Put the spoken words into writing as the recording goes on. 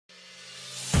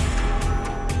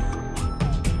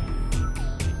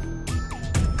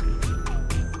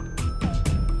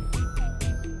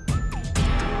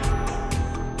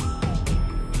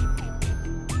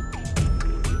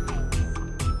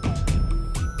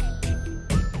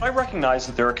I recognize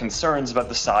that there are concerns about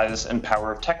the size and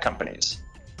power of tech companies.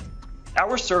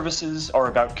 Our services are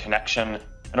about connection,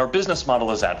 and our business model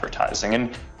is advertising,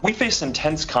 and we face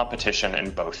intense competition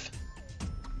in both.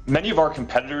 Many of our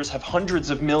competitors have hundreds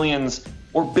of millions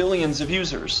or billions of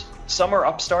users. Some are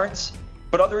upstarts,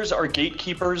 but others are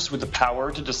gatekeepers with the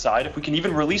power to decide if we can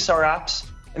even release our apps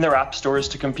in their app stores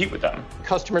to compete with them.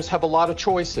 Customers have a lot of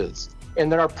choices,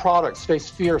 and then our products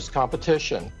face fierce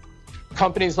competition.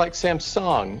 Companies like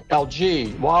Samsung,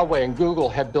 LG, Huawei, and Google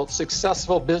have built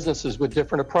successful businesses with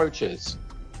different approaches.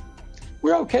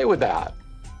 We're okay with that.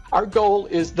 Our goal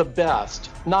is the best,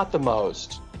 not the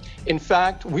most. In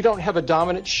fact, we don't have a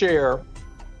dominant share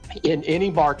in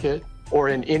any market or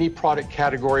in any product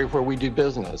category where we do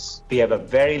business. We have a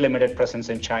very limited presence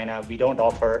in China. We don't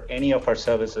offer any of our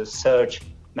services, search,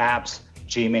 maps,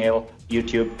 Gmail,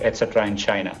 YouTube, etc. in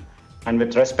China. And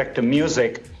with respect to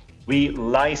music, we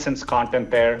license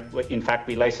content there. In fact,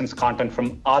 we license content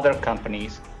from other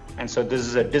companies. And so this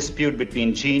is a dispute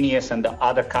between Genius and the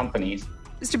other companies.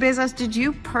 Mr. Bezos, did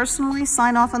you personally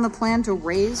sign off on the plan to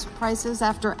raise prices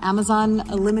after Amazon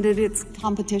limited its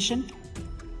competition?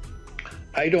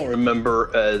 I don't remember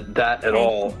that at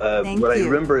all. What I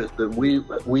remember is that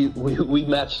we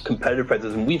matched competitive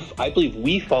prices, and I believe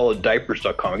we followed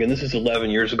diapers.com. Again, this is 11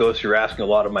 years ago, so you're asking a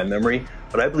lot of my memory,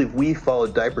 but I believe we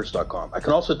followed diapers.com. I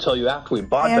can also tell you after we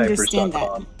bought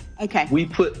diapers.com, okay, we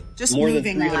put more than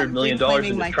 $300 million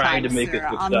into trying to make it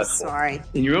successful. I'm sorry.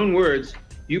 In your own words,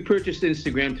 you purchased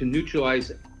Instagram to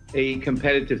neutralize a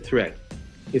competitive threat.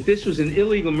 If this was an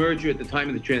illegal merger at the time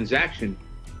of the transaction,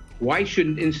 why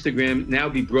shouldn't Instagram now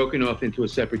be broken off into a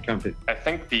separate company? I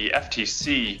think the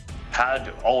FTC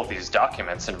had all of these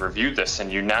documents and reviewed this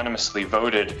and unanimously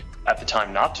voted at the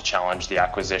time not to challenge the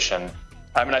acquisition.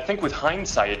 I mean, I think with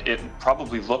hindsight, it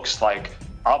probably looks like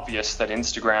obvious that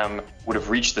Instagram would have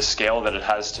reached the scale that it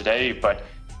has today, but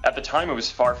at the time it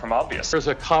was far from obvious. There's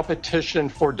a competition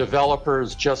for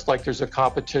developers just like there's a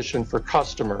competition for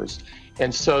customers.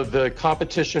 And so the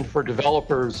competition for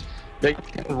developers, they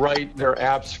can write their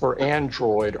apps for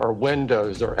Android or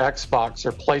Windows or Xbox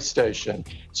or PlayStation.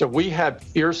 So we have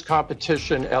fierce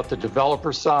competition at the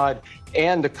developer side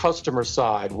and the customer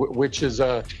side, which is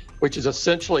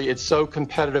essentially, it's so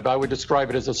competitive, I would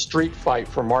describe it as a street fight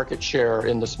for market share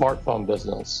in the smartphone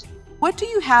business. What do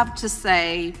you have to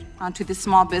say to the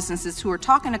small businesses who are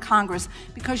talking to Congress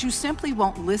because you simply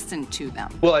won't listen to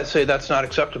them? Well, I'd say that's not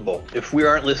acceptable. If we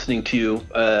aren't listening to you,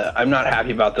 I'm not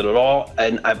happy about that at all.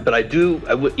 But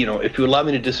I would, if you allow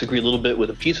me to disagree a little bit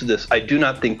with a piece of this, I do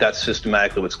not think that's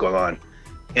systematically what's going on.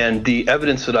 And the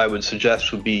evidence that I would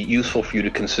suggest would be useful for you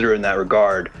to consider in that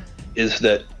regard is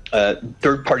that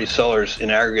third-party sellers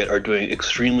in aggregate are doing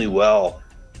extremely well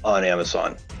on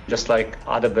Amazon. Just like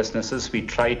other businesses, we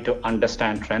try to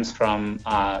understand trends from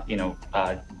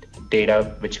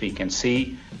data which we can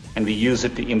see, and we use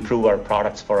it to improve our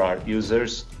products for our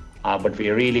users. But we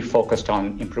are really focused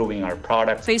on improving our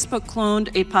products. Facebook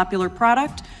cloned a popular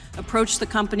product, approached the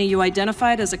company you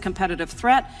identified as a competitive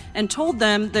threat, and told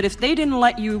them that if they didn't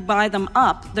let you buy them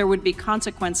up, there would be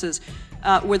consequences.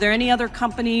 Were there any other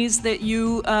companies that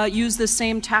you used the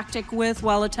same tactic with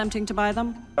while attempting to buy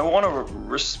them? I want to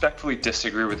respectfully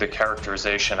disagree with the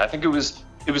characterization. I think it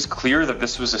was clear that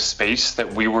this was a space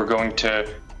that we were going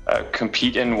to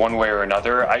compete in one way or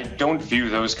another. I don't view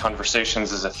those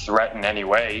conversations as a threat in any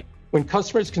way. When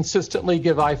customers consistently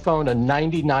give iPhone a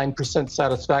 99%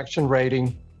 satisfaction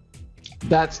rating,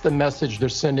 that's the message they're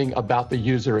sending about the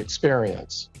user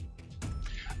experience.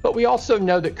 But we also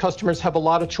know that customers have a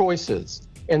lot of choices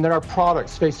and that our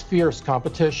products face fierce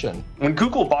competition. When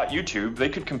Google bought YouTube, they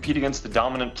could compete against the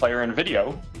dominant player in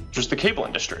video, which is the cable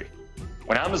industry.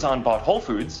 When Amazon bought Whole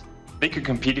Foods, they could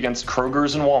compete against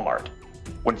Kroger's and Walmart.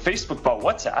 When Facebook bought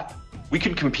WhatsApp, we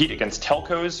could compete against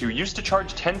telcos who used to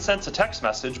charge 10 cents a text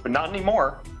message, but not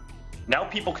anymore. Now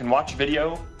people can watch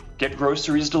video, get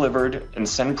groceries delivered, and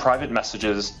send private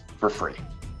messages for free.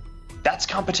 That's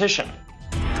competition.